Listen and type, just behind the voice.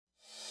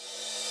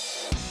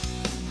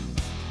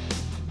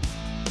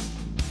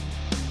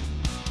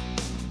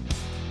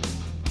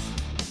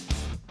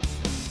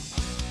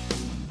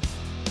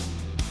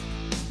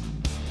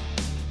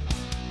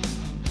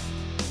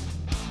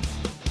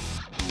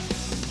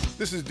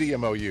This is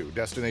DMOU,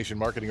 Destination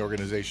Marketing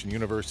Organization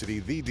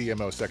University, the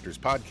DMO Sectors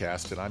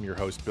podcast, and I'm your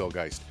host, Bill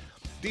Geist.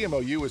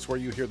 DMOU is where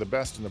you hear the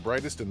best and the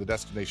brightest in the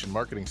destination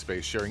marketing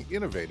space, sharing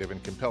innovative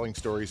and compelling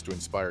stories to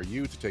inspire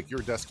you to take your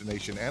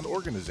destination and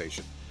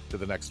organization to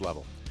the next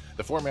level.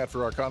 The format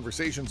for our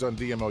conversations on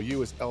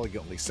DMOU is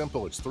elegantly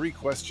simple. It's 3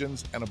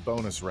 questions and a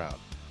bonus round.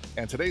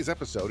 And today's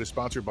episode is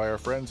sponsored by our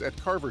friends at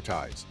Carver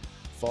Ties.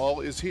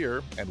 Fall is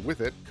here, and with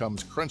it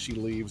comes crunchy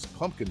leaves,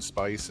 pumpkin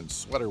spice, and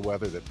sweater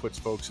weather that puts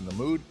folks in the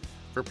mood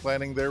for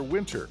planning their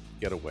winter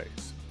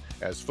getaways.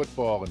 As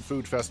football and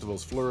food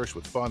festivals flourish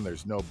with fun,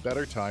 there's no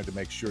better time to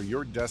make sure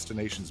your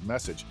destination's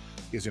message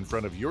is in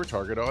front of your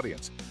target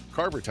audience.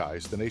 Carver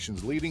Ties, the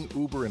nation's leading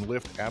Uber and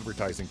Lyft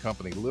advertising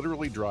company,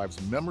 literally drives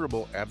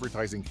memorable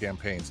advertising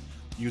campaigns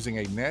using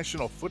a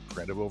national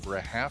footprint of over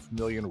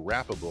 500,000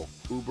 wrappable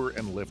Uber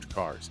and Lyft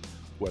cars.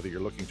 Whether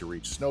you're looking to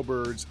reach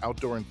snowbirds,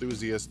 outdoor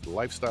enthusiasts,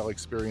 lifestyle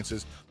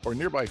experiences, or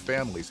nearby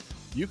families,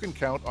 you can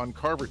count on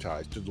Carver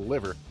Ties to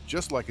deliver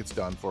just like it's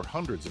done for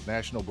hundreds of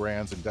national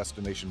brands and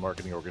destination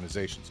marketing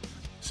organizations.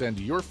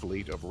 Send your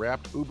fleet of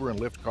wrapped Uber and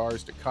Lyft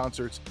cars to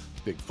concerts,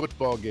 big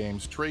football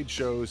games, trade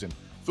shows, and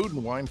food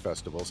and wine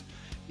festivals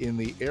in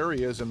the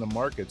areas and the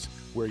markets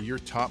where your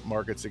top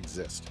markets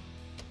exist.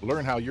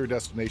 Learn how your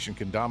destination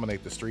can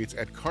dominate the streets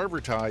at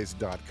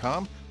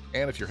carverties.com.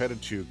 And if you're headed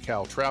to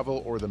Cal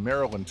Travel or the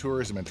Maryland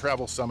Tourism and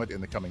Travel Summit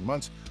in the coming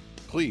months,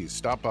 please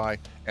stop by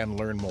and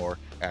learn more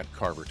at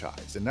Carver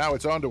Ties. And now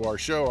it's on to our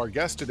show. Our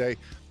guest today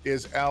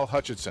is Al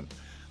Hutchinson.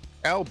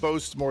 Al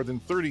boasts more than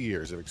 30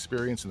 years of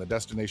experience in the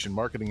destination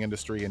marketing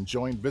industry and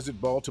joined Visit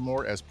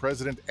Baltimore as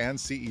president and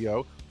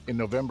CEO in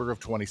November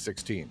of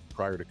 2016.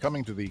 Prior to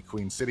coming to the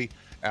Queen City,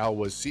 Al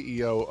was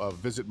CEO of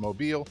Visit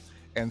Mobile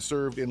and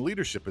served in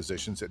leadership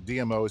positions at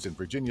DMOs in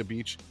Virginia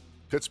Beach,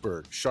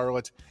 Pittsburgh,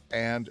 Charlotte,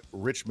 and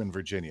Richmond,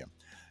 Virginia.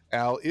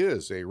 Al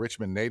is a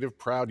Richmond native,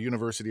 proud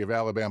University of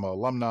Alabama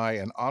alumni,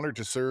 and honored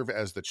to serve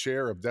as the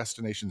chair of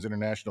Destinations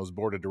International's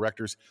board of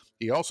directors.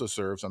 He also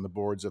serves on the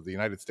boards of the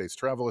United States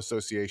Travel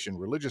Association,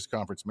 Religious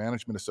Conference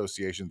Management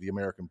Association, the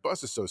American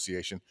Bus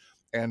Association,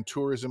 and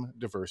Tourism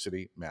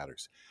Diversity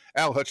Matters.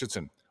 Al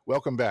Hutchinson,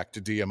 welcome back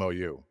to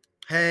DMOU.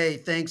 Hey,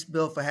 thanks,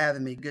 Bill, for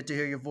having me. Good to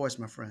hear your voice,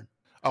 my friend.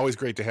 Always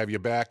great to have you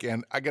back.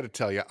 And I got to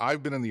tell you,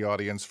 I've been in the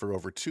audience for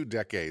over 2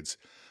 decades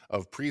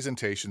of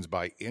presentations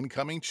by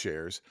incoming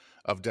chairs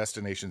of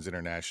Destinations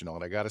International.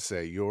 And I got to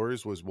say,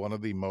 yours was one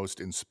of the most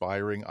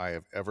inspiring I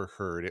have ever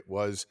heard. It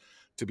was,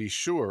 to be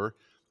sure,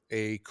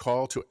 a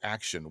call to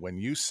action when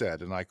you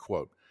said, and I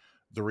quote,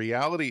 "The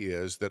reality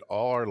is that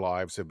all our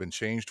lives have been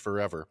changed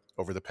forever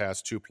over the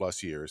past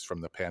 2+ years,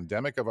 from the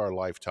pandemic of our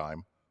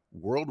lifetime,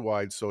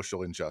 worldwide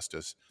social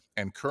injustice,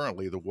 and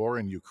currently the war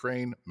in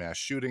Ukraine, mass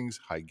shootings,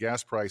 high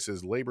gas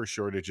prices, labor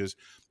shortages,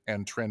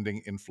 and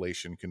trending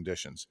inflation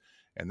conditions."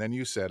 And then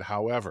you said,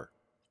 "However,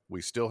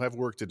 we still have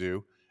work to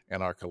do,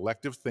 and our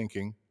collective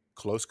thinking,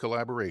 close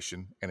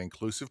collaboration, and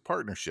inclusive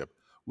partnership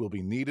will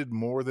be needed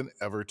more than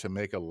ever to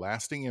make a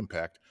lasting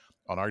impact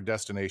on our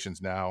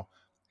destinations now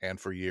and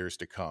for years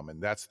to come."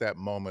 And that's that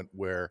moment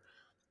where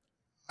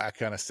I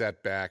kind of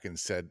sat back and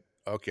said,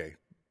 okay,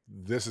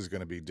 this is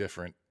going to be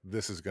different.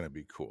 This is going to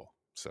be cool.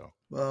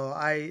 Well,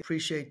 I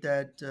appreciate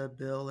that,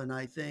 Bill. And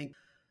I think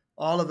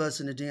all of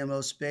us in the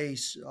DMO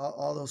space,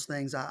 all those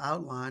things I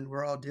outlined,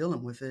 we're all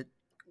dealing with it.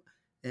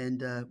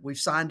 And we've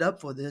signed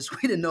up for this.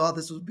 We didn't know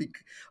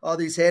all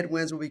these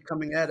headwinds would be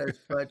coming at us.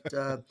 But,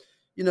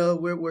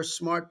 we're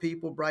smart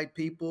people, bright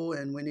people,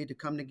 and we need to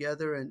come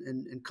together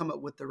and come up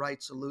with the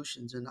right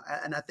solutions. And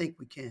I think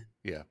we can.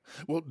 Yeah.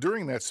 Well,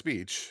 during that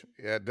speech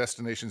at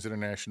Destinations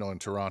International in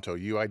Toronto,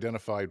 you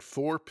identified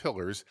 4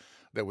 pillars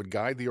that would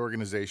guide the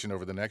organization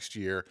over the next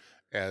year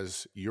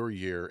as your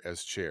year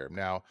as chair.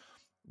 Now,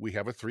 we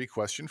have a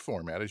 3-question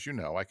format, as you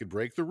know. I could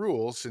break the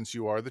rules since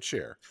you are the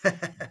chair,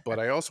 but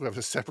I also have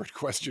a separate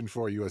question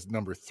for you as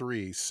number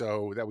 3,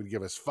 so that would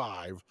give us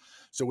 5.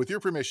 So with your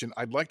permission,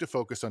 I'd like to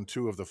focus on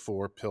 2 of the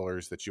 4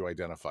 pillars that you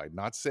identified.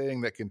 Not saying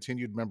that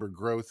continued member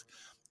growth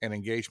and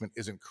engagement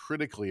isn't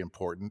critically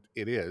important.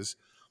 It is,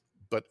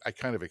 but I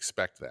kind of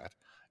expect that,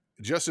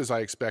 just as I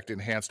expect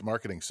enhanced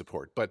marketing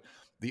support. But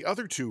the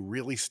other 2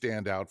 really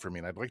stand out for me,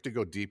 and I'd like to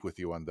go deep with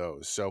you on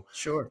those. So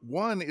Sure.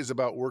 one is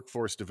about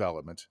workforce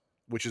development,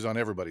 which is on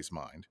everybody's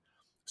mind.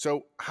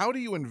 So how do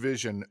you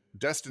envision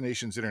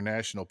Destinations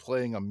International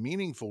playing a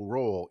meaningful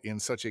role in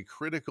such a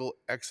critical,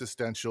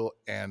 existential,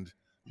 and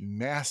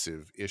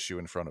massive issue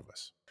in front of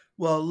us?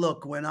 Well,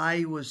 look, when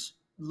I was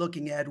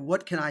looking at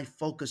what can I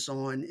focus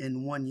on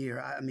in 1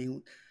 year, I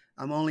mean,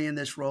 I'm only in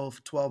this role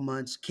for 12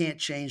 months, can't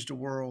change the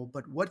world,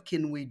 but what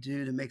can we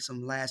do to make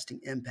some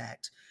lasting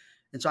impact?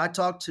 And so I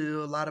talked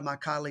to a lot of my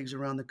colleagues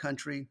around the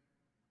country,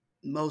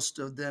 most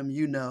of them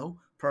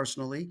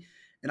personally,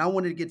 and I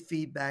wanted to get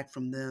feedback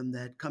from them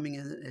that coming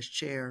in as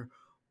chair,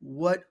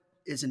 what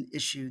is an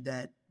issue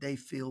that they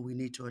feel we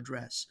need to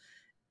address?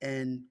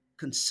 And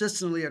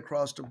consistently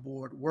across the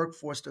board,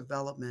 workforce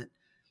development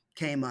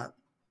came up.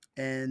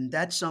 And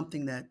that's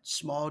something that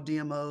small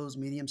DMOs,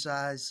 medium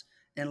size,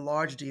 and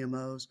large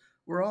DMOs,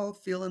 we're all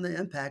feeling the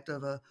impact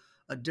of a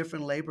a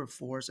different labor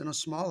force and a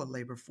smaller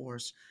labor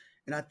force.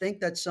 And I think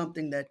that's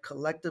something that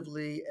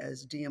collectively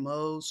as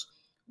DMOs,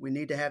 we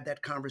need to have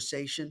that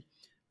conversation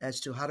as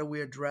to how do we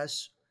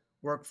address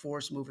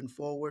workforce moving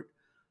forward.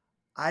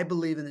 I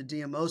believe in the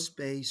DMO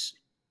space,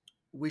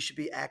 we should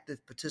be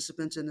active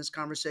participants in this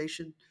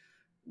conversation.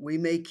 We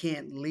may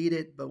can't lead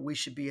it, but we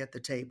should be at the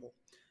table.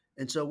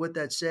 And so, with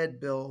that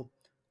said, Bill,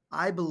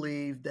 I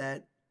believe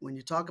that when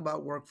you talk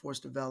about workforce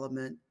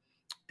development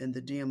in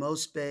the DMO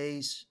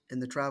space, in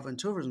the travel and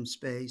tourism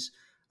space,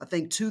 I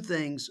think two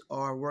things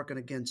are working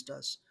against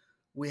us.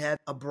 We have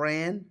a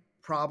brand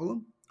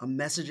problem, a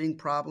messaging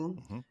problem.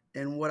 Mm-hmm.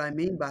 And what I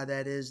mean by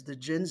that is the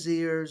Gen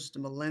Zers, the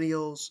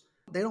millennials,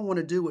 they don't want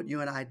to do what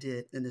you and I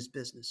did in this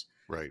business.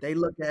 Right. They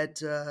look at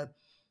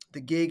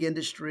the gig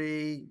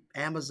industry,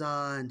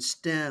 Amazon,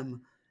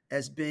 STEM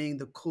as being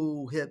the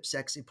cool, hip,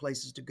 sexy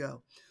places to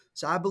go.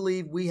 So I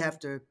believe we have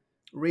to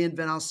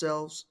reinvent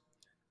ourselves,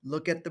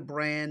 look at the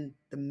brand,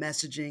 the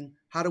messaging.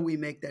 How do we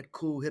make that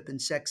cool, hip,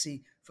 and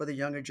sexy for the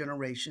younger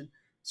generation?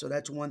 So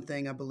that's one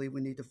thing I believe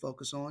we need to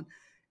focus on.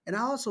 And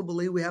I also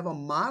believe we have a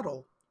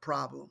model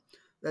problem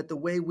that the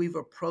way we've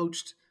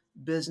approached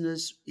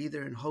business,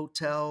 either in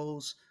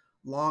hotels,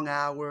 long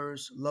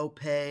hours, low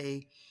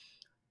pay,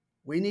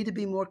 we need to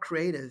be more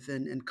creative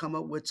and come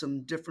up with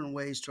some different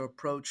ways to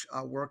approach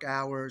our work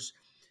hours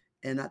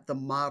and the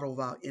model of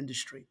our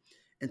industry.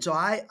 And so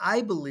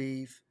I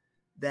believe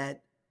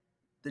that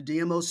the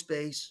DMO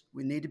space,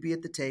 we need to be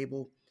at the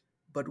table.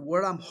 But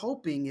what I'm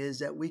hoping is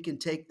that we can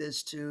take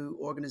this to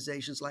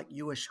organizations like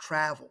US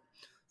Travel,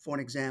 for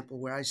an example,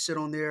 where I sit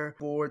on their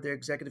board, their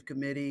executive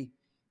committee.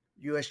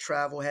 US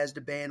Travel has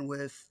the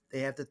bandwidth, they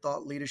have the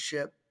thought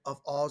leadership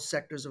of all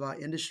sectors of our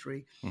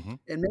industry. Mm-hmm.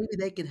 And maybe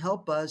they can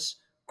help us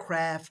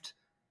craft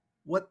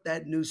what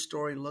that new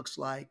story looks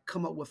like,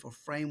 come up with a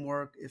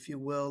framework, if you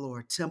will, or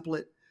a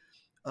template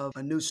of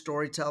a new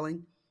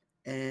storytelling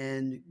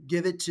and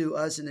give it to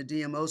us in the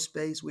DMO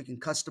space. We can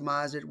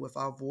customize it with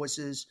our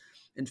voices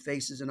and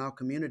faces in our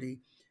community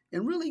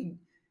and really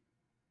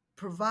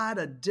provide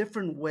a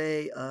different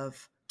way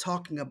of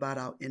talking about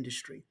our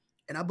industry.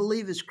 And I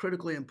believe it's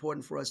critically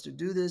important for us to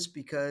do this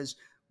because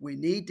we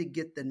need to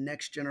get the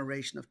next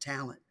generation of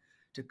talent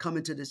to come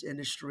into this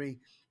industry.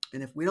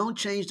 And if we don't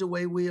change the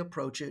way we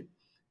approach it,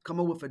 come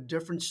up with a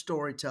different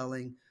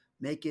storytelling,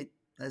 make it,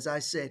 as I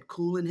said,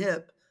 cool and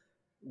hip,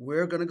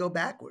 we're going to go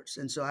backwards.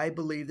 And so I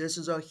believe this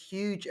is a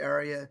huge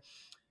area.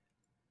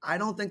 I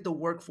don't think the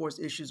workforce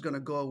issue is going to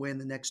go away in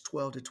the next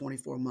 12 to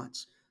 24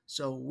 months.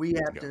 So we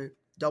have Yeah. to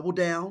double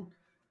down,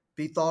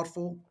 be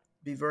thoughtful,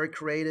 be very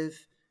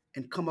creative,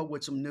 and come up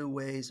with some new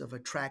ways of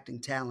attracting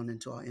talent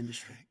into our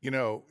industry. You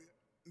know,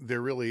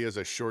 there really is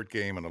a short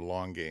game and a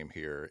long game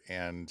here.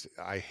 And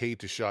I hate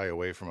to shy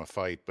away from a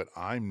fight, but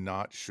I'm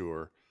not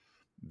sure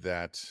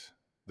that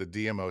the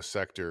DMO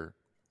sector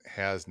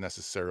has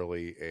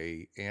necessarily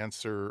a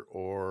answer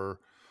or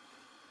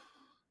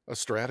a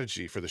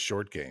strategy for the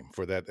short game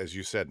for that, as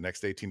you said,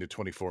 next 18 to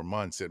 24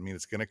 months. I mean,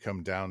 it's going to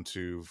come down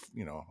to,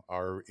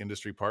 our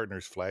industry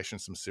partners flashing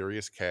some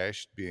serious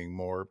cash, being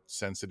more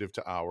sensitive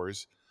to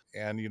ours.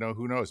 And,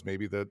 who knows,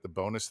 maybe the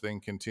bonus thing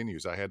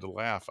continues. I had to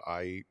laugh.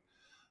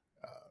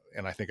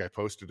 And I think I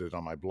posted it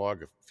on my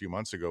blog a few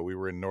months ago. We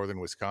were in northern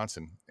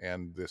Wisconsin,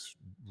 and this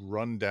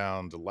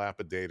rundown,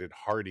 dilapidated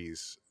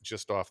Hardee's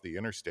just off the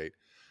interstate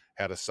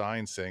had a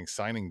sign saying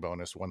signing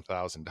bonus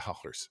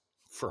 $1,000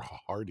 for a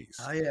Hardee's.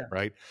 Oh, yeah.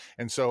 Right.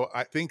 And so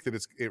I think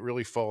that it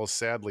really falls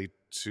sadly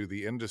to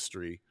the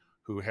industry,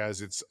 who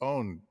has its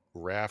own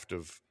raft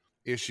of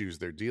issues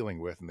they're dealing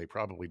with, and they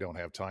probably don't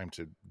have time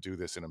to do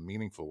this in a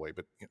meaningful way.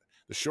 But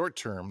the short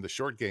term, the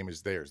short game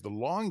is theirs. The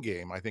long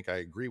game, I think I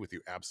agree with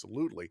you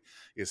absolutely,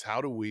 is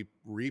how do we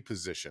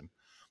reposition?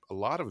 A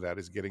lot of that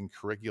is getting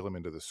curriculum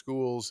into the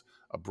schools,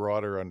 a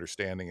broader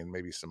understanding, and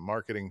maybe some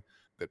marketing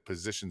that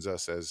positions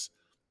us as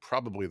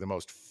probably the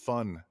most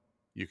fun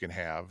you can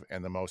have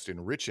and the most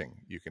enriching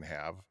you can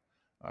have.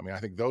 I mean, I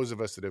think those of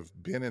us that have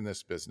been in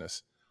this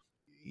business,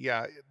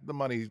 yeah, the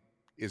money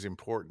is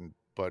important,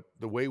 but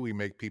the way we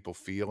make people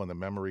feel and the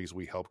memories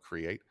we help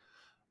create,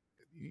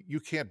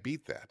 you can't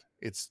beat that.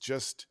 It's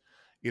just,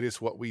 it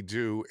is what we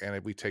do,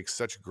 and we take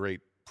such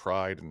great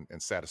pride and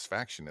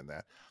satisfaction in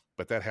that.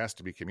 But that has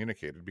to be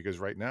communicated, because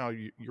right now,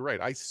 you're right.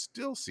 I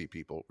still see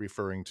people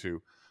referring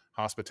to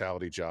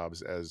hospitality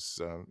jobs as,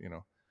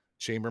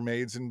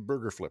 chambermaids and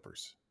burger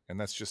flippers, and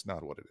that's just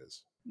not what it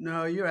is.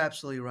 No, you're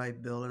absolutely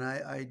right, Bill. And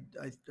I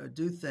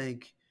do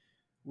think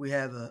we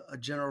have a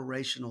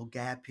generational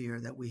gap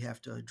here that we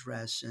have to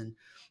address. And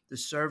the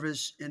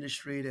service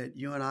industry that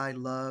you and I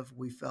love,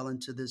 we fell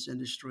into this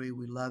industry,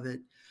 we love it.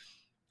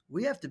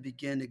 We have to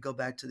begin to go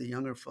back to the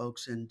younger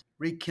folks and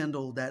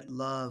rekindle that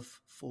love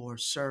for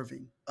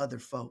serving other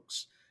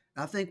folks.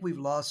 And I think we've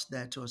lost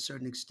that to a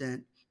certain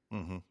extent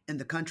Mm-hmm. in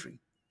the country.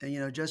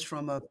 And, just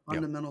from a Yeah.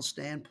 fundamental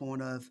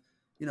standpoint of,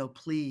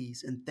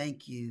 please and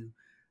thank you,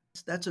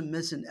 that's a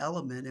missing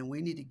element. And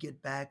we need to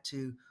get back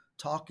to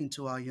talking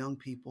to our young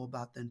people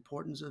about the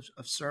importance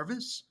of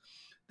service.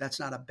 That's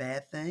not a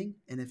bad thing.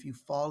 And if you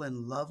fall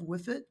in love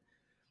with it,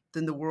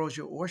 then the world's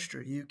your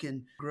oyster. You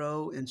can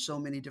grow in so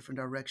many different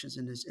directions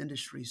in this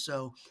industry.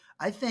 So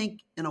I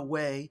think, in a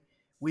way,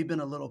 we've been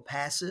a little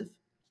passive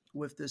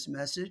with this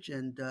message,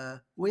 and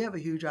we have a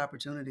huge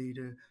opportunity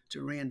to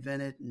reinvent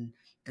it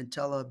and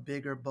tell a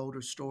bigger,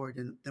 bolder story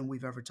than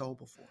we've ever told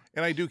before.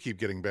 And I do keep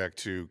getting back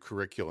to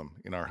curriculum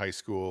in our high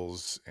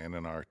schools and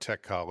in our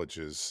tech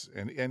colleges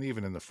and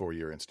even in the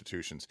four-year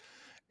institutions.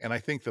 And I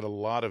think that a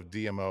lot of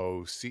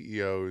DMO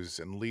CEOs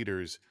and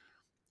leaders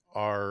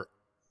are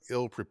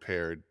ill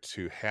prepared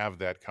to have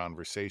that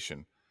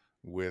conversation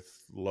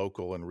with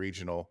local and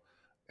regional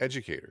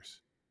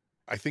educators.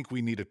 I think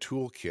we need a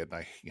toolkit. And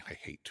I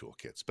hate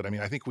toolkits, but I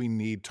mean, I think we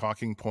need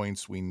talking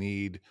points. We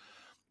need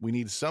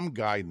some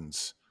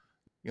guidance,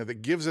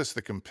 that gives us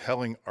the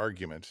compelling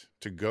argument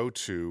to go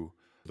to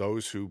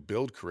those who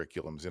build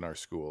curriculums in our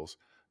schools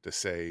to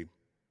say,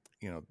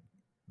 you know,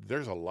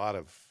 there's a lot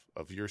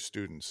of your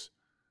students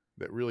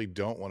that really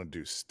don't want to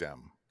do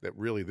STEM, that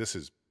really this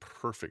is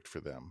perfect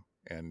for them.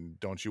 And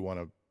don't you want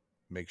to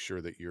make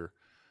sure that you're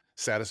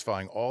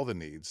satisfying all the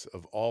needs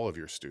of all of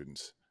your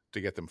students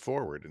to get them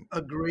forward? And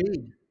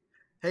Agreed.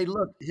 Hey,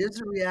 look, here's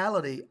the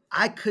reality.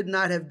 I could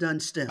not have done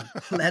STEM.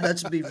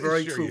 Let's be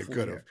very sure you truthful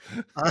could have.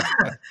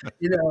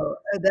 here.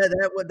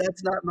 Uh,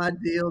 that's not my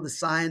deal. The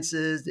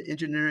sciences, the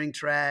engineering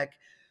track,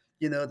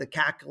 the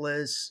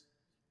calculus.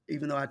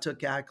 Even though I took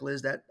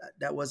calculus,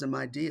 that wasn't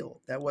my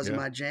deal. That wasn't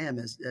Yeah. my jam,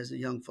 as the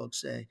young folks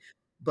say.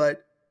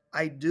 But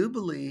I do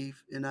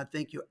believe, and I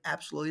think you're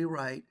absolutely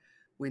right.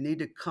 We need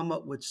to come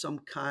up with some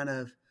kind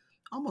of,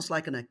 almost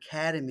like an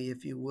academy,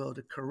 if you will,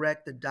 to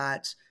correct the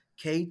dots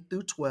K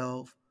through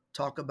 12,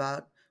 talk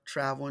about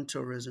travel and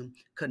tourism,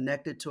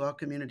 connected to our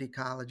community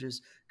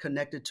colleges,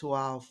 connected to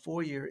our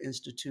four-year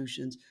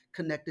institutions,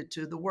 connected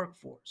to the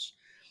workforce.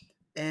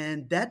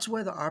 And that's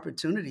where the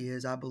opportunity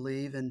is, I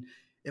believe. And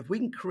if we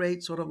can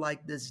create sort of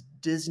like this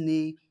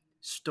Disney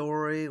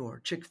story, or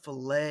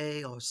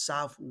Chick-fil-A, or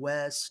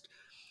Southwest,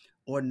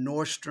 or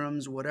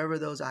Nordstrom's, whatever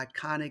those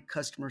iconic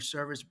customer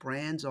service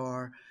brands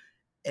are,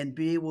 and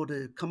be able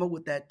to come up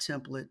with that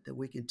template that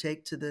we can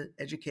take to the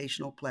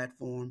educational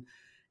platform,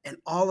 and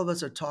all of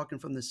us are talking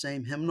from the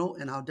same hymnal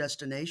in our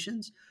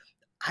destinations,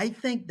 I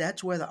think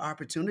that's where the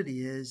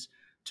opportunity is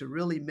to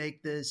really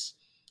make this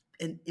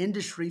an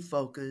industry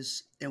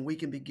focus, and we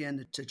can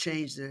begin to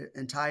change the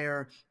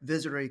entire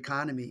visitor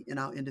economy in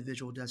our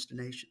individual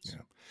destinations.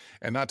 Yeah.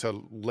 And not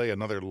to lay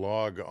another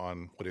log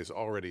on what is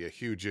already a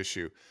huge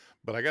issue,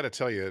 but I got to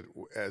tell you,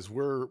 as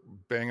we're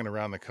banging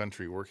around the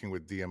country working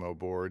with DMO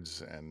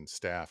boards and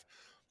staff,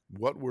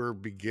 what we're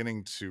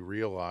beginning to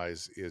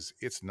realize is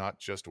it's not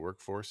just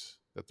workforce,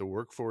 that the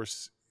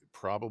workforce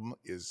problem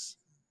is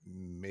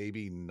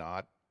maybe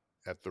not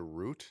at the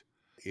root.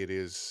 It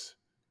is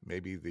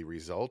maybe the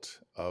result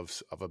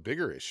of a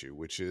bigger issue,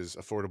 which is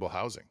affordable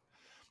housing.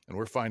 And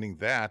we're finding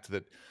that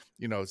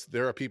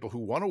there are people who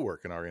want to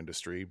work in our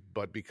industry,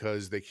 but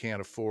because they can't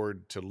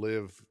afford to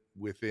live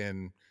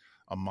within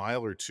a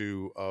mile or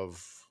two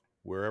of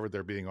wherever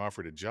they're being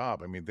offered a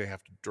job, I mean, they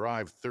have to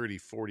drive 30,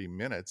 40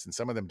 minutes, and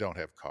some of them don't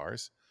have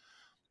cars.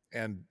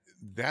 And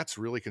that's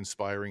really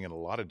conspiring in a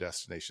lot of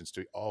destinations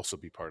to also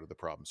be part of the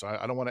problem. So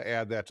I don't want to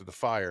add that to the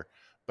fire,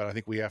 but I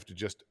think we have to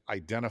just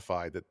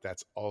identify that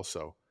that's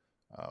also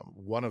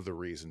one of the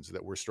reasons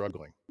that we're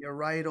struggling. You're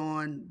right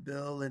on,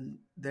 Bill, and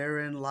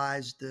therein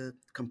lies the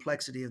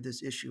complexity of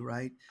this issue,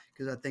 right?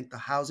 Because I think the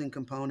housing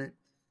component,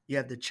 you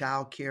have the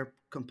child care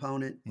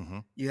component, Mm-hmm.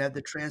 you have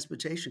the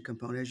transportation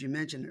component. As you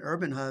mentioned,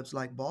 urban hubs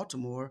like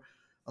Baltimore,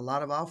 a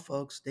lot of our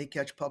folks, they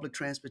catch public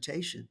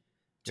transportation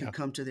to Yeah.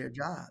 come to their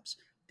jobs.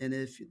 And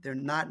if they're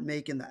not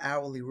making the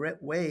hourly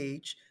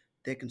wage,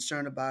 they're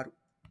concerned about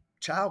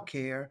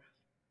childcare,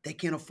 they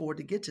can't afford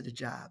to get to the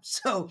job.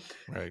 So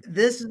Right.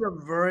 this is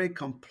a very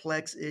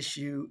complex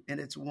issue, and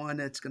it's one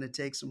that's going to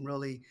take some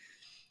really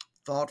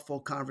thoughtful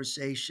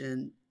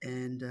conversation,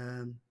 and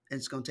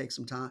it's going to take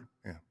some time.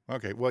 Yeah.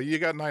 Okay. Well, you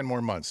got 9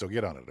 more months, so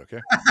get on it.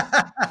 Okay.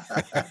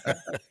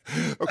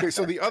 Okay.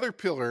 So the other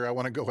pillar I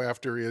want to go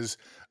after is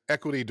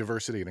equity,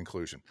 diversity, and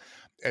inclusion.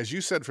 As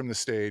you said from the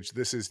stage,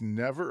 this is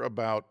never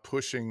about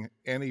pushing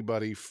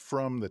anybody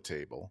from the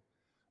table,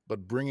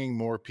 but bringing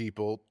more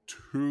people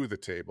to the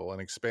table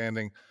and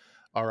expanding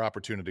our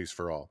opportunities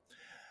for all.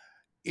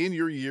 In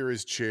your year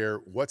as chair,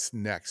 what's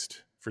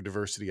next for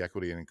diversity,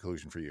 equity, and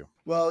inclusion for you?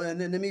 Well, and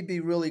then let me be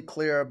really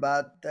clear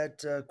about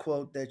that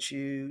quote that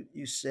you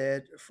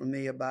said for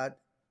me about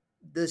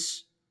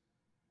this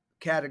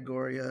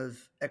category of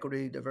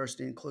equity,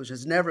 diversity, and inclusion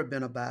has never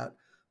been about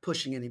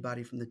pushing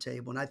anybody from the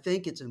table. And I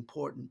think it's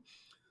important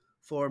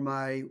for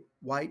my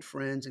white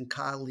friends and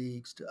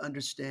colleagues to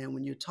understand,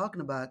 when you're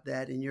talking about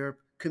that in your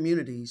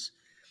communities,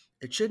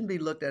 it shouldn't be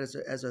looked at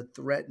as a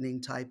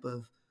threatening type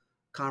of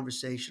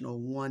conversation, or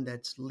one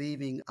that's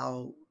leaving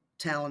our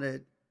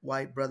talented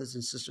white brothers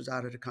and sisters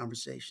out of the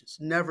conversations.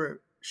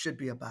 Never should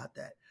be about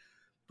that.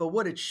 But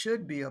what it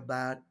should be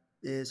about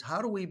is,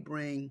 how do we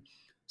bring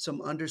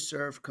some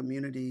underserved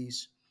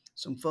communities,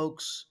 some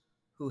folks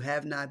who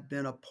have not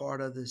been a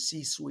part of the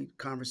C suite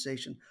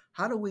conversation,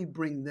 how do we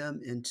bring them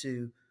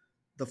into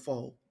the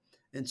fold?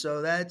 And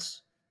so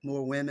that's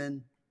more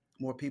women,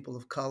 more people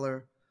of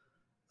color,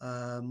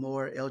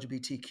 more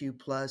LGBTQ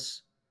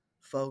plus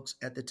folks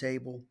at the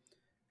table.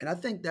 And I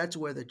think that's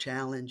where the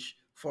challenge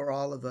for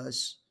all of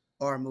us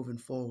are moving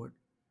forward.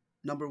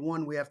 Number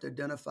one, we have to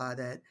identify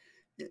that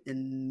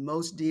in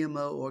most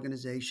DMO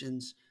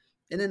organizations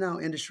and in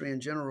our industry in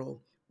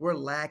general, we're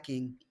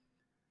lacking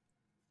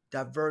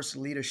diverse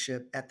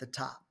leadership at the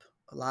top.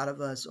 A lot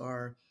of us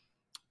are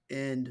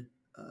in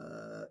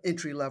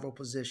entry level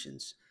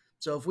positions.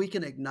 So if we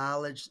can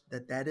acknowledge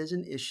that that is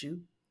an issue,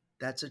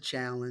 that's a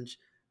challenge,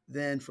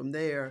 then from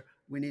there,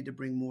 we need to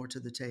bring more to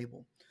the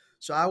table.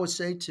 So I would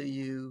say to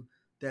you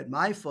that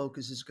my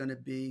focus is going to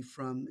be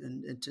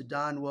and to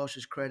Don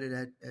Welsh's credit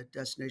at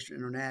Destination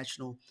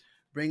International,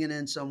 bringing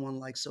in someone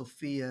like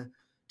Sophia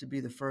to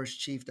be the first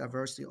chief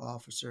diversity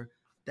officer.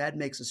 That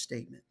makes a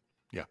statement.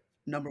 Yeah.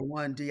 Number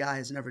one, DI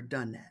has never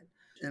done that.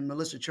 And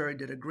Melissa Cherry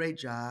did a great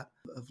job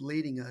of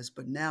leading us,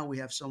 but now we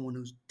have someone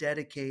who's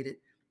dedicated,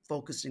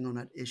 focusing on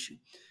that issue.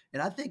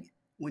 And I think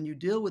when you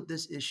deal with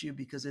this issue,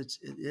 because it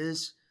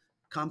is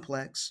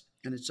complex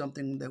and it's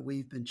something that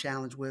we've been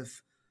challenged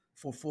with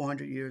for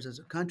 400 years as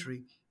a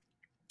country,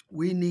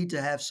 we need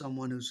to have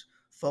someone who's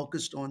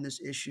focused on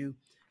this issue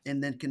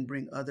and then can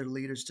bring other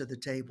leaders to the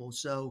table.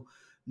 So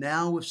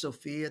now with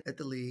Sophia at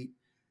the lead,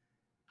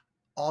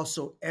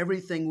 also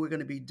everything we're going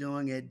to be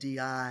doing at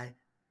DI,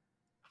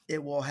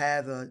 it will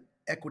have a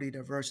equity,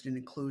 diversity, and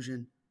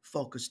inclusion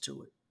focus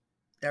to it.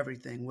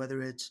 Everything,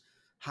 whether it's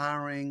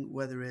hiring,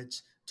 whether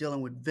it's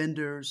dealing with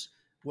vendors,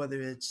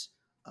 whether it's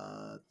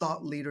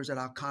thought leaders at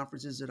our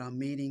conferences, at our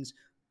meetings,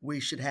 we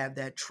should have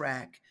that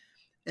track.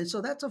 And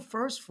so that's a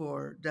first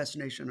for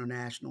Destination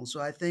International.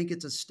 So I think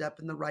it's a step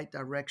in the right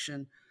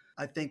direction.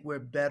 I think we're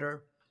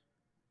better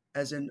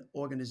as an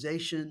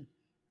organization,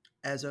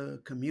 as a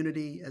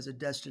community, as a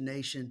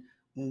destination,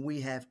 when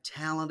we have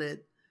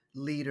talented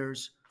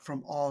leaders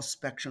from all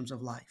spectrums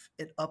of life.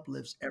 It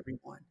uplifts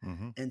everyone.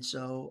 Mm-hmm. And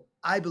so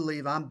I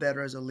believe I'm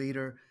better as a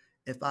leader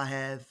if I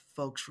have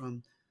folks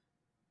from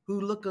who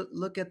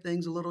look at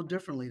things a little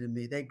differently to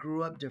me. They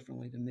grew up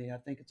differently to me. I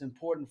think it's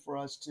important for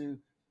us to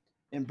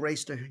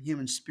embrace the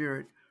human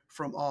spirit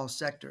from all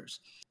sectors.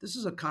 This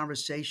is a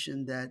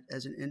conversation that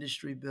as an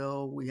industry,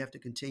 Bill, we have to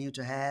continue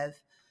to have.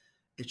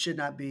 It should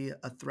not be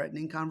a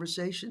threatening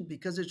conversation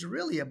because it's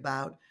really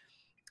about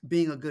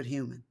being a good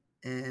human.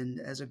 And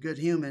as a good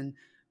human,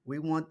 we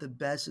want the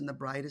best and the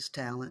brightest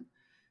talent,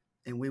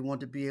 and we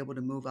want to be able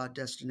to move our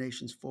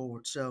destinations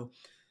forward. So,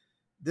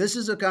 this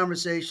is a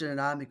conversation that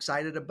I'm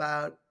excited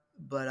about,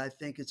 but I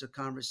think it's a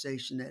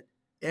conversation that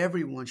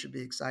everyone should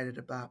be excited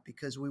about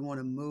because we want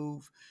to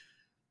move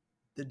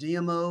the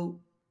DMO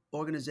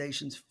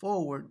organizations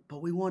forward,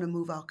 but we want to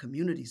move our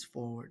communities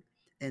forward.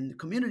 And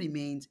community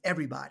means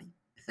everybody.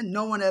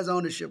 No one has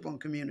ownership on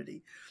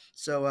community.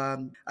 So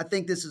I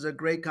think this is a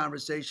great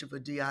conversation for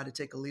DI to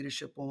take a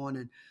leadership on.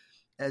 And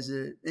as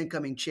an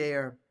incoming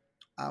chair,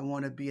 I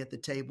want to be at the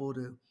table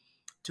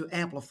to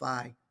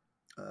amplify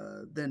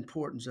the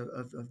importance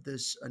of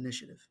this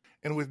initiative.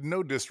 And with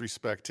no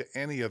disrespect to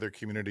any other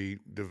community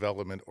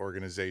development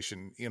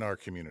organization in our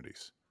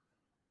communities,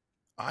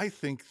 I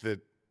think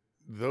that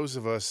those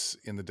of us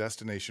in the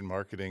destination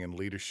marketing and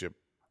leadership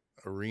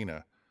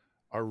arena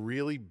are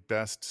really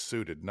best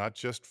suited, not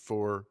just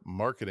for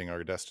marketing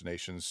our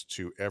destinations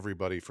to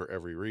everybody for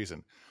every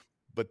reason,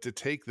 but to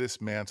take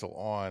this mantle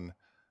on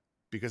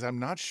because I'm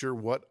not sure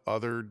what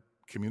other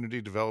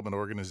community development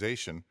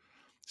organization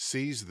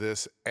sees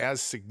this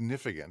as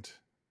significant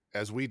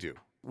as we do.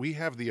 We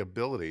have the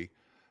ability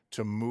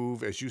to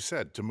move, as you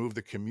said, to move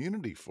the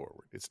community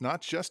forward. It's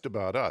not just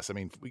about us. I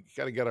mean, we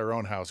got to get our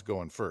own house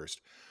going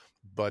first,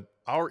 but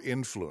our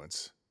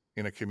influence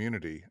in a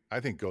community, I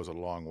think, goes a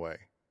long way.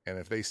 And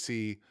if they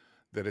see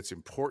that it's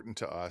important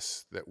to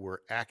us, that we're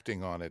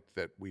acting on it,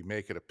 that we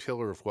make it a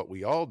pillar of what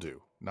we all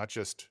do, not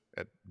just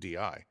at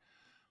DI,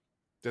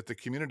 that the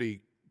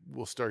community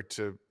will start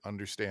to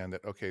understand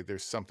that, okay,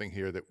 there's something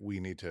here that we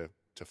need to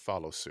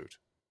follow suit.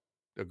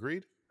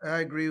 Agreed? I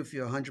agree with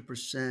you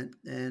 100%.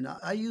 And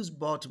I use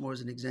Baltimore as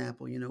an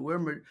example. You know,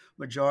 we're a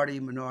majority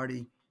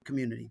minority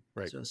community.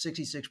 Right. So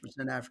 66%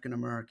 African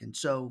American.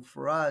 So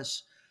for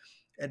us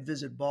at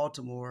Visit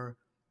Baltimore,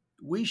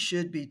 we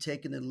should be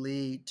taking the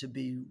lead to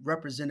be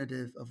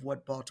representative of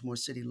what Baltimore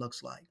City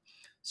looks like.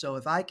 So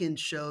if I can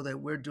show that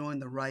we're doing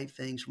the right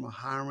things from a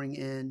hiring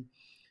end,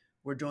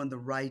 we're doing the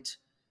right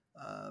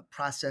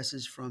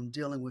processes from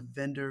dealing with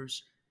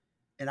vendors,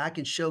 and I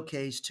can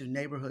showcase to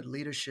neighborhood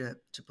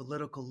leadership, to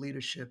political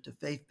leadership, to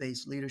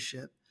faith-based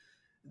leadership,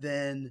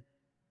 then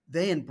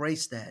they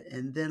embrace that.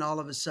 And then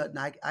all of a sudden,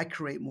 I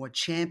create more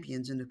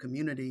champions in the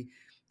community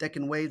that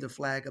can wave the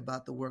flag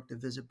about the work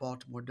that Visit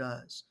Baltimore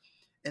does.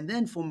 And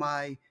then for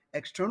my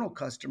external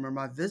customer,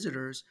 my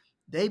visitors,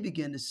 they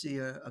begin to see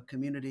a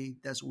community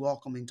that's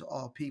welcoming to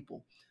all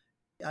people.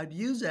 I'd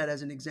use that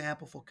as an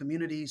example for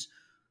communities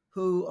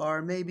who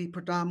are maybe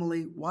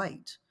predominantly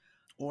white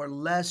or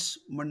less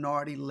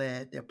minority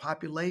led. Their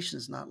population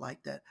is not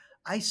like that.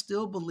 I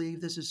still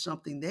believe this is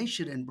something they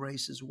should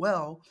embrace as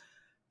well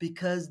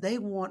because they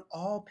want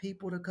all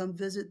people to come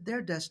visit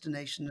their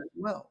destination as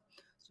well.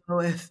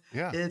 So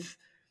Yeah. if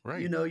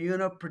Right. you're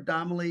in a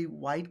predominantly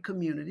white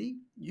community,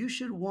 you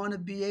should want to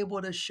be able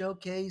to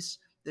showcase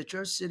that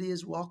your city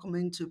is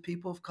welcoming to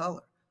people of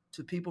color,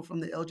 to people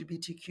from the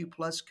LGBTQ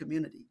plus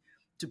community,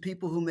 to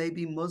people who may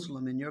be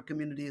Muslim and your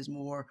community is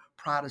more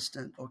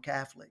Protestant or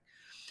Catholic.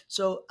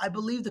 So I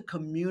believe the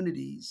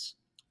communities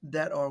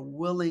that are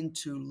willing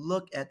to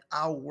look at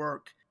our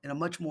work in a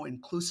much more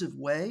inclusive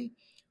way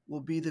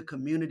will be the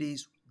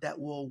communities that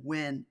will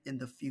win in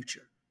the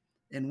future.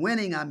 And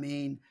winning, I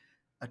mean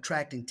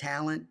attracting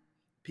talent,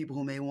 people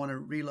who may want to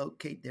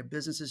relocate their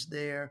businesses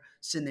there,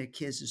 send their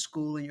kids to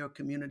school in your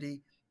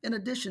community, in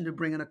addition to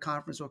bringing a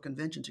conference or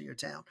convention to your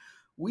town.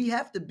 We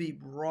have to be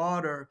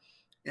broader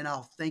in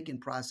our thinking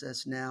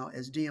process now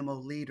as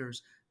DMO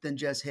leaders than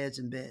just heads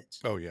and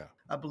beds. Oh, yeah.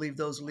 I believe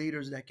those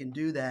leaders that can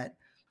do that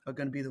are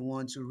going to be the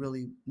ones who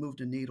really move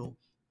the needle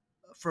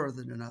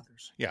further than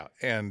others. Yeah.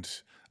 And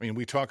I mean,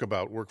 we talk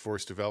about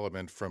workforce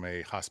development from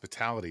a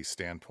hospitality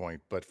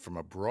standpoint, but from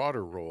a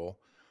broader role,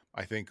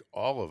 I think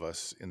all of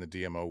us in the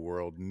DMO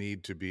world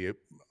need to be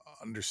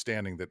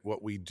understanding that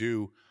what we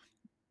do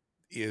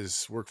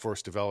is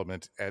workforce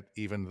development at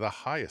even the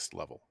highest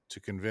level to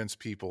convince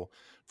people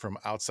from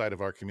outside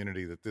of our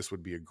community that this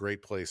would be a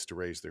great place to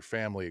raise their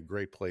family, a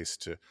great place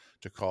to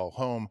call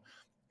home.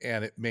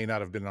 And it may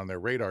not have been on their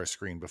radar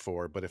screen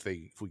before, but if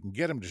we can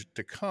get them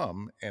to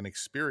come and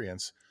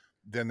experience,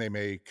 then they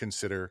may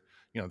consider,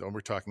 when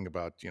we're talking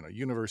about,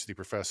 university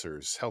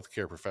professors,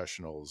 healthcare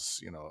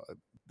professionals,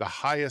 the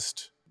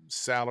highest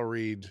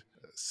salaried,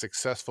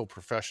 successful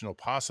professional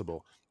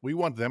possible. We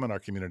want them in our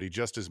community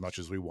just as much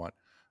as we want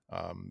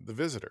the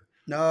visitor.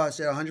 No, I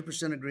say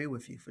 100% agree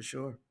with you for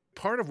sure.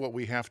 Part of what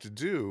we have to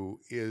do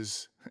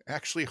is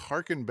actually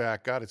harken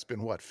back. God, it's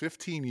been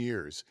 15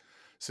 years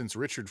since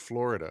Richard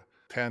Florida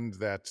penned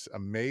that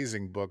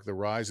amazing book, The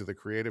Rise of the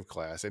Creative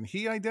Class. And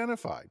he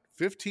identified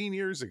 15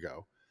 years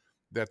ago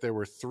that there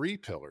were 3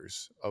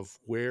 pillars of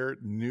where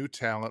new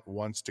talent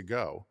wants to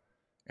go.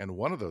 And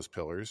one of those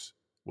pillars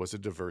was a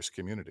diverse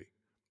community,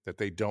 that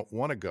they don't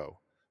want to go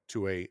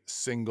to a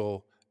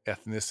single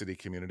ethnicity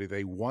community.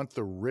 They want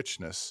the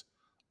richness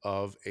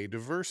of a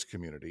diverse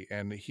community.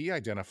 And he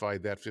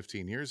identified that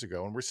 15 years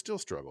ago, and we're still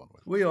struggling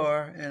with it. We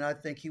are, and I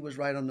think he was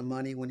right on the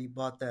money when he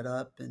brought that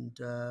up. And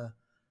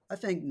I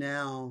think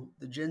now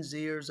the Gen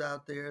Zers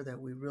out there that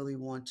we really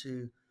want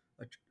to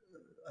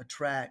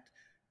attract,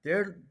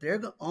 they're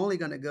only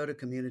going to go to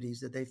communities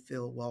that they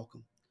feel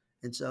welcome.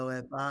 And so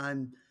if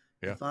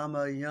I'm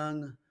a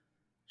young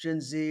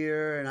Gen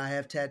Zer and I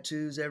have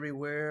tattoos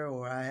everywhere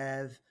or I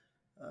have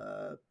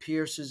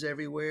piercings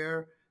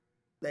everywhere,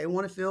 they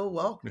want to feel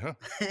welcome. Yeah.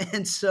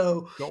 And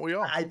so don't we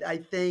all? I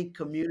think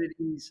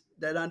communities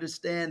that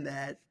understand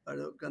that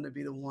are going to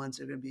be the ones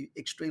that are going to be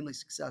extremely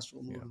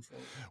successful moving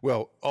forward.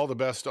 Well, all the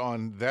best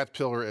on that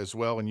pillar as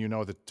well. And you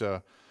know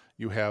that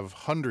you have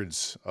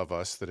hundreds of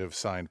us that have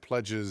signed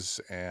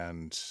pledges,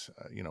 and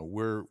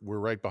we're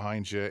right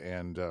behind you,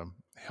 and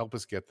help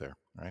us get there.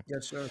 Right?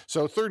 Yes, sir.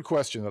 So third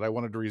question that I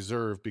wanted to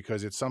reserve,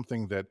 because it's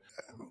something that,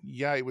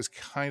 it was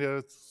kind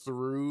of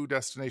through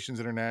Destinations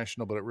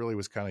International, but it really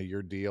was kind of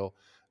your deal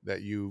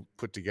that you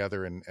put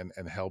together and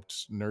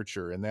helped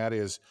nurture. And that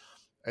is,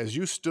 as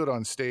you stood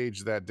on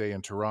stage that day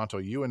in Toronto,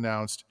 you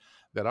announced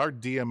that our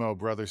DMO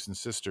brothers and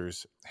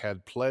sisters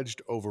had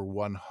pledged over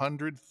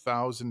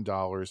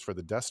 $100,000 for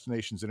the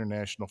Destinations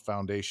International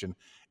Foundation,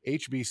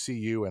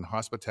 HBCU, and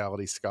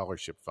Hospitality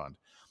Scholarship Fund.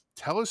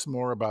 Tell us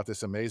more about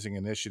this amazing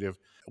initiative,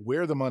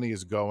 where the money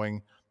is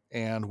going,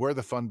 and where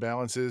the fund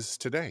balance is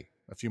today,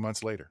 a few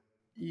months later.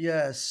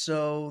 Yes.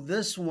 So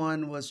this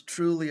one was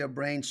truly a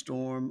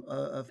brainstorm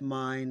of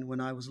mine when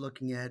I was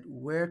looking at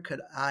where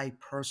could I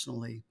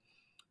personally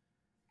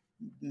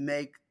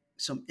make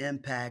some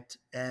impact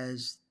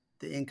as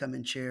the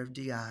incoming chair of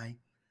DI,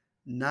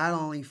 not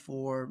only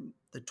for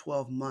the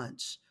 12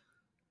 months,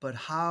 but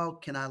how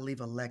can I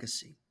leave a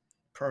legacy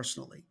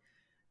personally?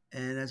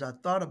 And as I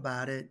thought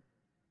about it,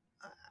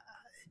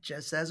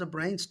 just as a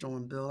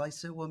brainstorm, Bill, I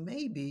said, well,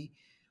 maybe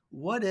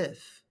what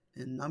if,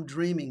 and I'm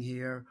dreaming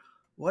here,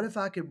 what if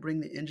I could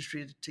bring the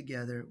industry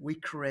together? We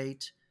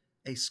create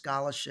a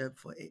scholarship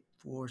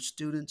for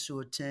students who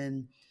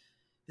attend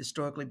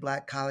historically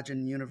Black colleges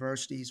and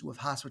universities with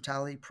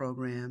hospitality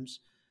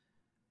programs.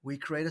 We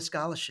create a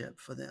scholarship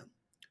for them.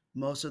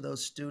 Most of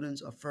those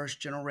students are first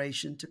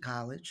generation to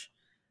college,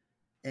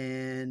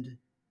 and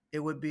it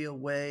would be a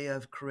way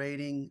of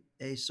creating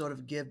a sort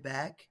of give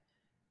back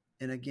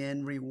and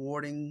again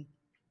rewarding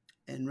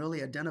and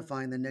really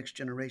identifying the next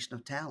generation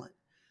of talent.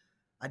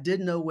 I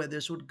didn't know where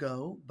this would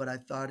go, but I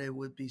thought it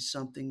would be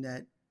something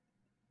that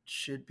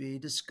should be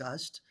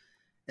discussed.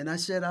 And I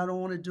said, I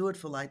don't want to do it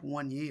for like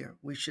 1 year.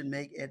 We should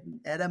make it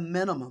at a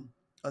minimum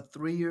a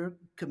 3-year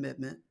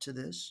commitment to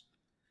this.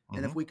 Mm-hmm.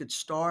 And if we could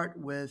start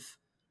with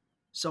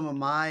some of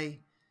my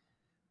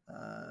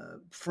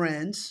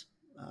friends,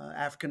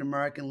 African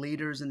American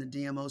leaders in the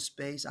DMO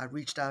space, I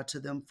reached out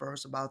to them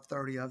first, about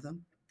 30 of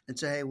them, and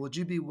say, hey, would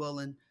you be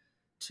willing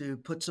to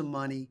put some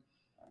money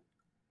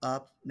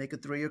up, make a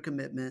 3-year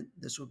commitment.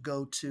 This will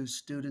go to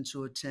students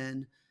who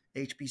attend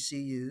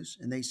HBCUs.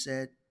 And they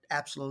said,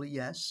 absolutely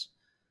yes.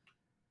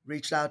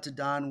 Reached out to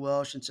Don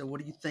Welsh and said, what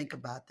do you think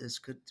about this?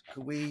 Could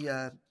we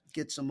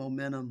get some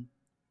momentum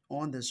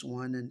on this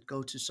one and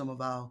go to some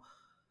of our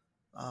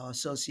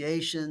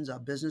associations, our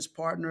business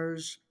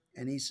partners?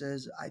 And he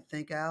says, I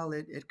think, Al,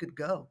 it could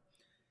go.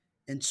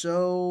 And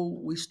so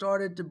we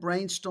started to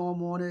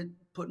brainstorm on it,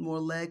 put more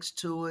legs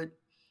to it.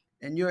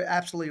 And you're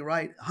absolutely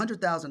right.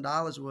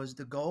 $100,000 was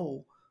the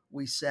goal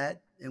we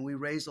set, and we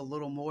raised a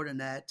little more than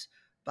that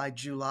by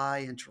July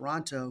in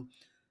Toronto.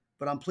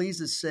 But I'm pleased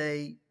to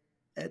say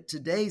at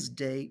today's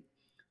date,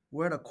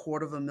 we're at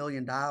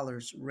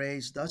 $250,000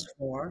 raised thus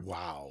far,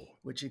 Wow.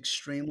 which is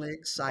extremely Wow.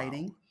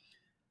 exciting.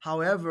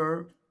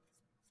 However,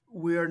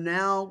 we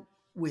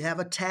have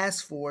a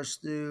task force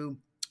through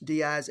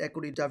DI's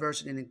Equity,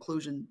 Diversity, and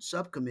Inclusion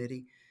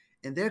Subcommittee,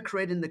 and they're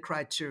creating the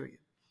criteria.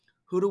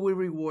 Who do we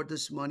reward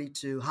this money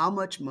to? How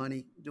much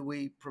money do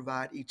we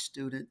provide each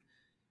student?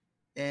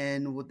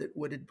 And would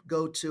it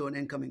go to an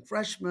incoming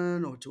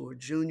freshman or to a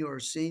junior or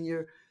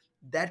senior?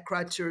 That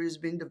criteria is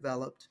being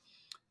developed.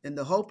 And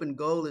the hope and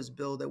goal is,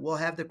 Bill, that we'll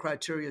have the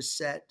criteria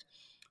set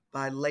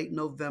by late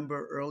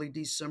November, early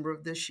December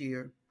of this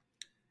year.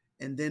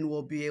 And then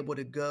we'll be able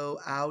to go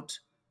out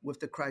with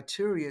the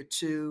criteria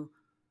to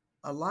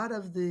a lot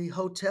of the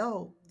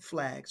hotel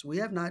flags. We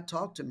have not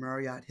talked to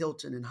Marriott,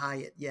 Hilton, and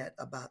Hyatt yet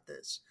about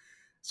this.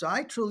 So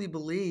I truly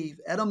believe,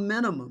 at a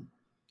minimum,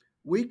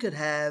 we could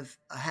have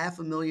a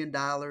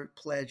 $500,000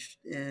 pledged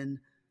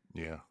in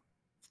Yeah.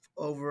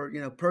 over,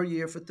 per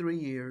year for 3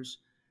 years,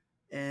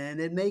 and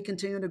it may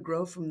continue to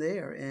grow from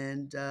there.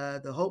 And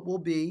the hope will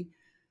be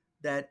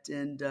that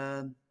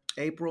in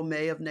April,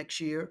 May of next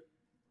year,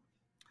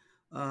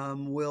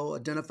 we'll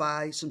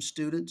identify some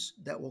students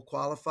that will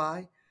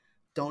qualify.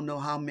 Don't know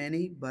how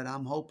many, but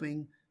I'm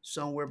hoping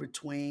somewhere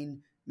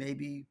between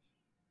maybe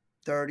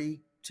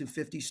 30 to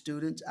 50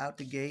 students out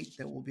the gate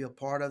that will be a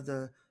part of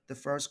the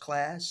first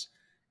class.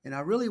 And I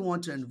really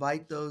want to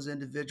invite those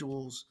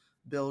individuals,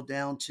 Bill,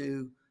 down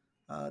to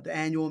the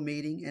annual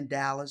meeting in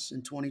Dallas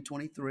in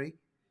 2023,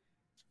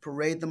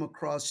 parade them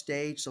across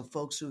stage so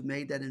folks who've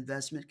made that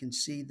investment can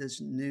see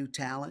this new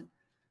talent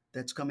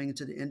that's coming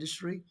into the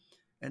industry.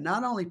 And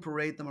not only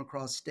parade them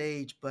across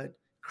stage, but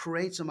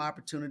create some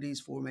opportunities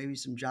for maybe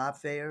some job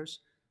fairs.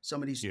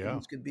 Some of these Yeah.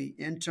 students could be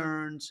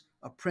interns,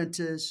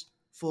 apprentice,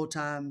 full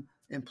time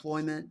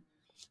employment,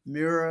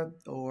 mirror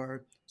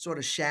or sort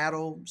of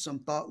shadow some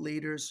thought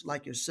leaders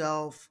like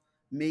yourself,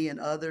 me, and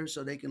others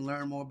so they can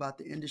learn more about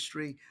the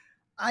industry.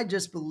 I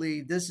just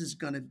believe this is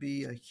going to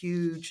be a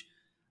huge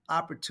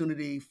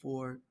opportunity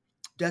for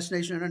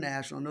Destination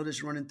International. I know this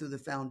is running through the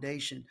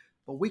foundation,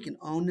 but we can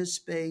own this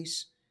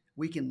space,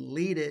 we can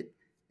lead it,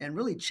 and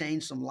really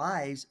change some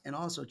lives and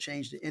also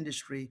change the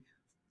industry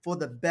for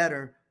the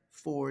better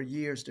for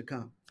years to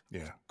come.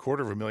 Yeah.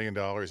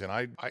 $250,000. And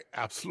I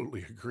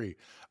absolutely agree.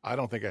 I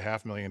don't think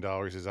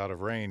 $500,000 is out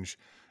of range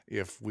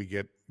if we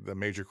get the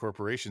major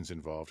corporations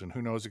involved. And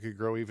who knows, it could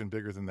grow even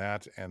bigger than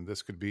that. And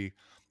this could be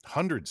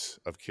hundreds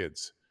of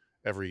kids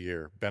every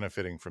year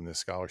benefiting from this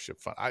scholarship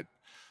fund.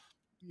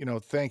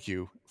 Thank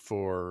you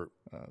for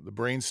the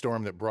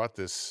brainstorm that brought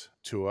this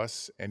to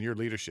us and your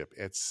leadership.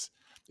 It's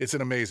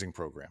an amazing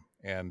program,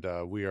 and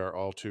we are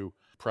all too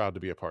proud to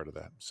be a part of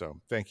that. So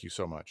thank you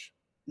so much.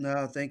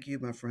 No, thank you,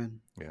 my friend.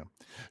 Yeah.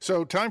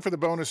 So time for the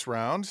bonus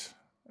round.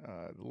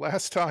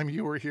 Last time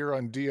you were here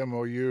on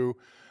DMOU,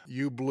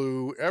 you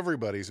blew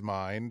everybody's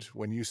mind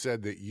when you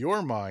said that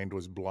your mind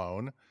was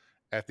blown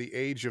at the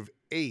age of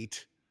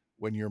 8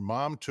 when your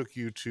mom took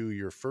you to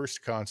your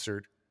first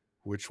concert,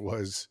 which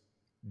was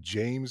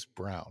James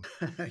Brown.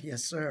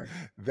 Yes, sir.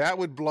 That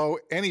would blow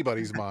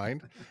anybody's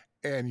mind,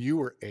 and you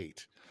were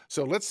 8.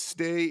 So let's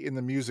stay in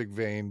the music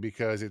vein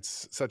because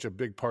it's such a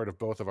big part of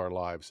both of our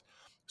lives.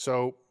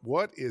 So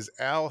what is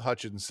Al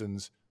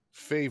Hutchinson's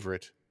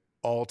favorite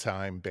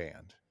all-time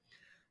band?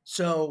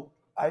 So,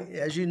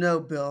 as you know,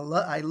 Bill,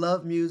 I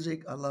love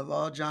music. I love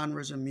all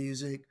genres of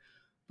music,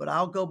 but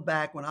I'll go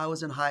back when I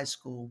was in high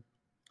school.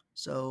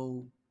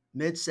 So,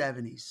 mid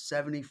 70s,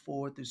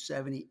 74 through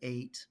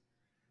 78.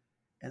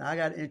 And I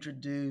got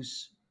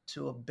introduced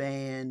to a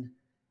band,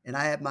 and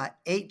I had my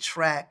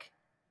 8-track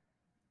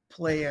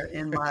player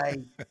in my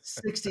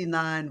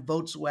 69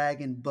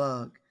 Volkswagen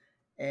Bug.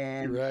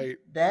 And Right.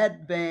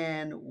 that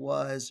band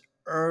was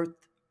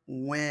Earth,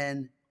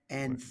 Wind,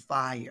 and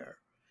Fire.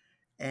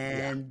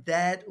 And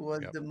that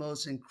was the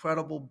most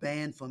incredible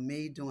band for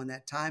me during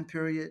that time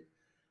period.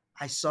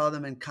 I saw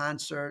them in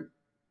concert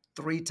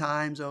 3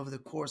 times over the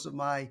course of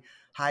my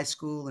high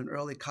school and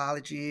early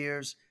college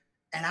years.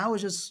 And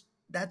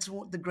that's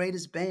the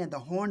greatest band. The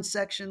horn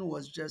section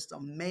was just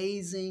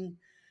amazing.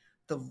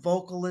 The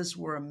vocalists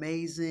were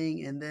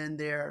amazing. And then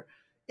their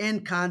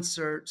in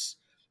concerts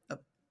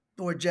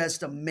were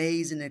just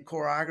amazing, and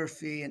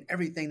choreography and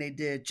everything they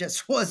did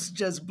just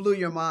blew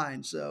your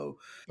mind. So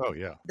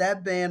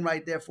that band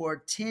right there, for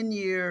a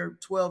 10-year,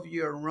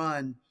 12-year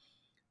run,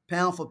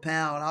 pound for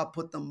pound, I'll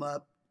put them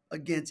up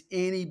against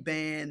any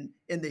band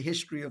in the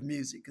history of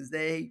music because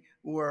they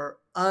were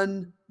Yeah.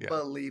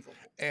 unbelievable.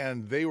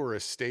 And they were a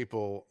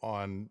staple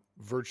on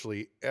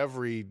virtually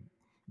every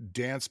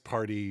dance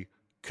party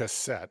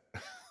cassette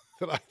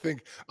that I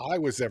think I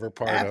was ever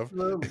part of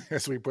Absolutely.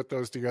 as we put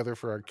those together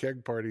for our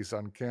keg parties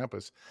on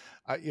campus.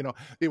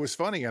 It was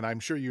funny, and I'm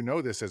sure you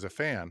know this as a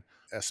fan,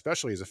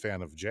 especially as a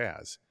fan of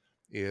jazz,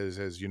 is,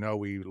 as you know,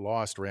 we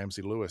lost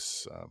Ramsey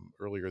Lewis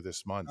earlier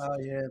this month. Oh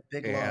yeah,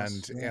 big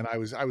loss. And I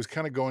was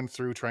kind of going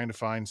through trying to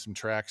find some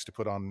tracks to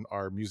put on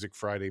our Music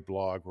Friday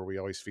blog where we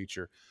always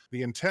feature.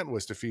 The intent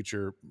was to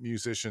feature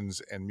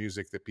musicians and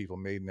music that people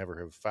may never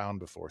have found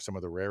before, some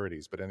of the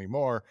rarities, but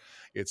anymore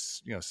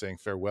it's, saying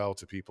farewell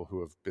to people who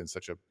have been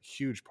such a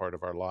huge part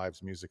of our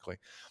lives musically.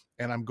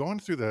 And I'm going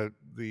through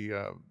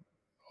the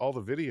all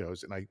the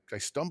videos, and I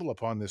stumble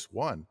upon this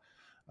one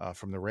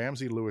from the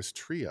Ramsey Lewis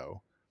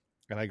trio,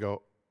 and I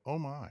go, oh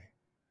my,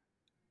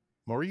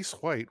 Maurice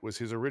White was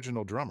his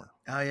original drummer.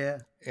 Oh yeah.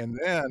 And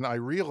then I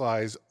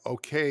realize,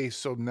 okay,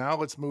 so now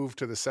let's move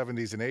to the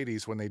 70s and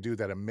 80s when they do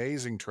that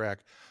amazing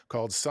track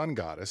called Sun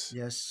Goddess,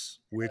 Yes.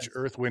 which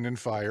Earth, Wind, and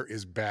Fire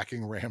is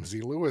backing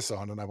Ramsey Lewis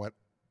on. And I went,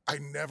 I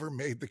never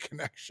made the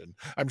connection.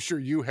 I'm sure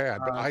you had,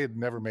 but I had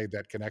never made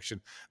that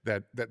connection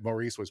that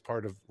Maurice was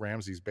part of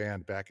Ramsey's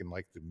band back in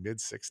like the mid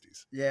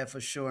 60s. Yeah,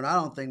 for sure. And I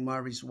don't think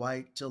Maurice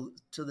White to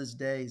this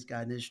day has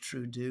gotten his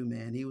true due,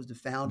 man. He was the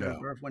founder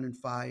of Earth, Wind, and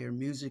Fire,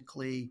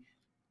 musically,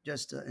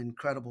 just an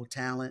incredible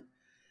talent.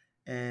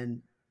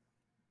 And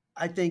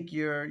I think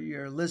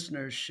your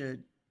listeners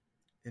should,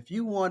 if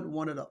you want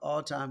one of the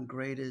all-time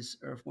greatest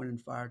Earth, Wind,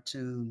 and Fire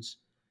tunes,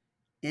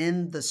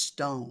 In the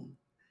Stone,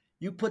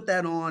 you put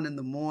that on in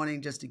the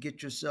morning just to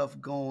get yourself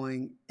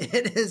going.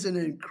 It is an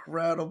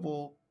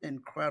incredible,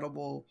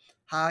 incredible,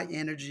 high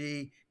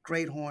energy,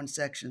 great horn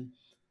section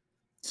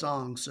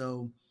song.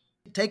 So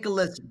take a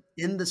listen.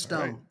 In the Stone.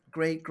 Right.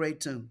 Great,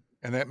 great tune.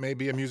 And that may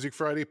be a Music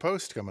Friday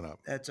post coming up.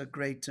 That's a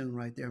great tune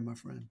right there, my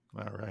friend.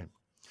 All right.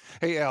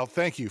 Hey, Al,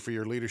 thank you for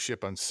your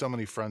leadership on so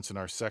many fronts in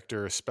our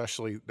sector,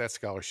 especially that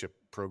scholarship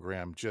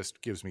program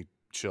just gives me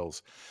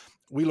chills.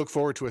 We look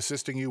forward to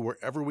assisting you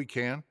wherever we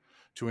can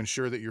to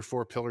ensure that your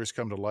 4 pillars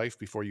come to life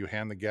before you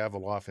hand the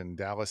gavel off in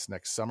Dallas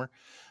next summer.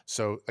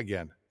 So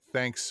again,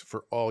 thanks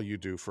for all you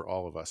do for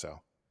all of us,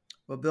 Al.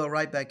 Well, Bill,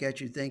 right back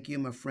at you. Thank you,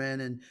 my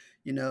friend. And,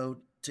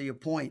 to your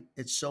point,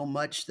 it's so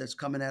much that's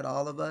coming at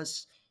all of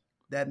us.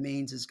 That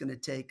means it's going to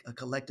take a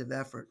collective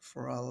effort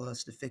for all of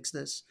us to fix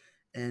this.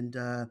 And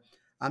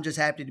I'm just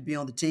happy to be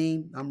on the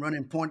team. I'm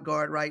running point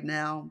guard right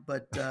now,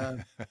 but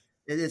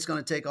it's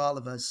going to take all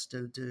of us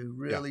to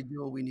really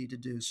do what we need to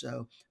do.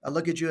 So I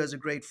look at you as a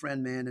great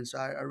friend, man. And so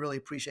I really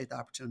appreciate the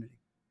opportunity.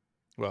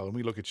 Well, and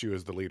we look at you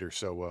as the leader,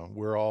 so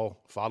we're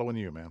all following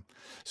you, man.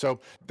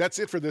 So that's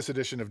it for this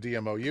edition of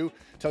DMOU.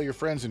 Tell your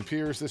friends and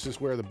peers this is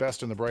where the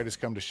best and the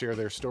brightest come to share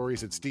their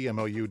stories. It's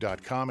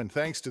DMOU.com. And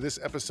thanks to this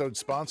episode's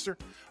sponsor,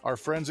 our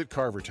friends at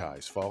Carver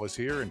Ties. Fall is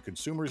here, and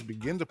consumers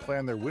begin to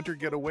plan their winter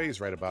getaways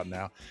right about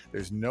now.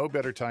 There's no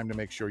better time to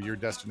make sure your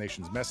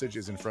destination's message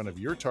is in front of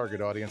your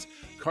target audience.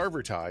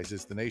 Carver Ties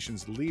is the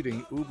nation's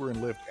leading Uber and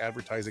Lyft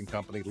advertising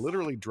company,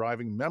 literally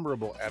driving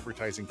memorable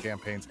advertising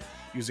campaigns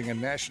using a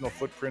national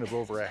footprint of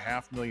over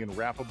 500,000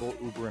 wrappable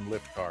Uber and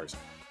Lyft cars.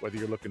 Whether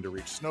you're looking to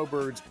reach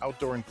snowbirds,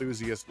 outdoor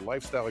enthusiasts,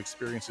 lifestyle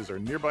experiences, or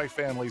nearby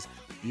families,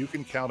 you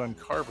can count on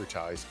Carver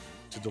Ties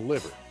to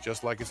deliver,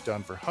 just like it's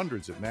done for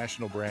hundreds of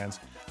national brands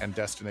and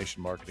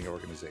destination marketing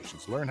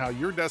organizations. Learn how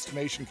your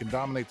destination can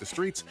dominate the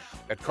streets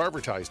at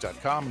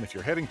carverties.com. And if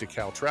you're heading to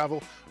Cal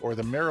Travel or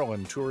the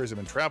Maryland Tourism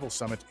and Travel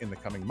Summit in the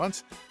coming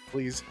months,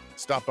 please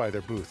stop by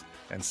their booth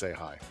and say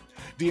hi.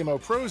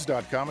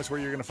 DMOpros.com is where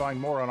you're going to find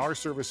more on our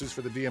services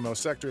for the DMO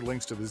sector,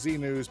 links to the Z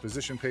News,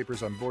 position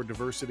papers on board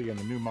diversity and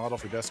the new model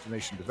for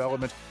destination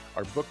development,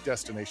 our book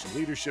Destination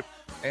Leadership,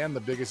 and the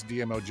biggest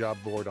DMO job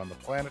board on the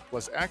planet,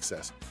 plus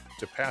access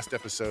to past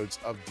episodes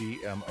of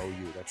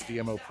DMOU. That's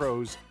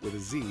DMOpros with a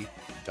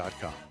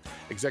Z.com.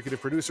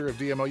 Executive producer of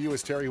DMOU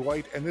is Terry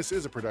White, and this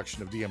is a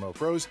production of DMO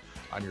Pros.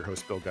 I'm your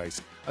host, Bill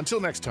Geist. Until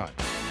next time.